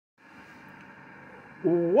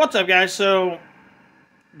What's up, guys? So,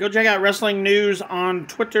 go check out wrestling news on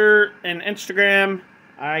Twitter and Instagram.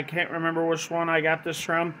 I can't remember which one I got this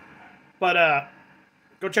from, but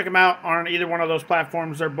go check them out on either one of those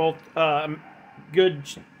platforms. They're both good.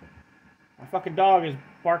 My fucking dog is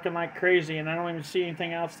barking like crazy, and I don't even see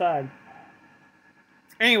anything outside.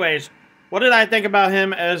 Anyways, what did I think about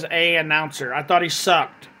him as a announcer? I thought he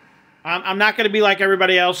sucked. I'm not going to be like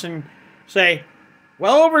everybody else and say,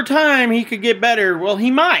 well, over time, he could get better. Well, he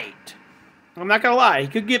might. I'm not going to lie. He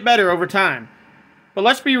could get better over time. But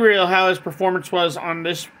let's be real how his performance was on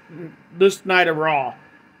this night of Raw.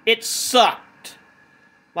 It sucked.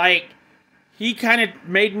 Like, he kind of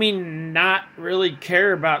made me not really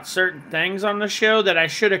care about certain things on the show that I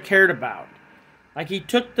should have cared about. Like, he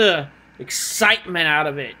took the excitement out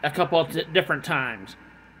of it a couple of different times.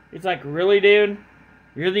 It's like, really, dude?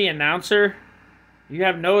 You're the announcer? You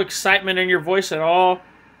have no excitement in your voice at all.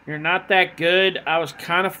 You're not that good. I was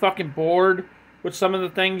kind of fucking bored with some of the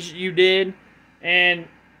things you did. And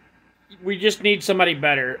we just need somebody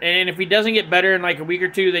better. And if he doesn't get better in like a week or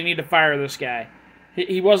two, they need to fire this guy.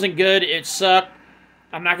 He wasn't good. It sucked.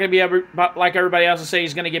 I'm not going to be like everybody else and say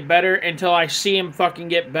he's going to get better until I see him fucking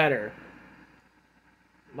get better.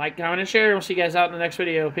 Like, comment, and share. We'll see you guys out in the next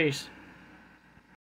video. Peace.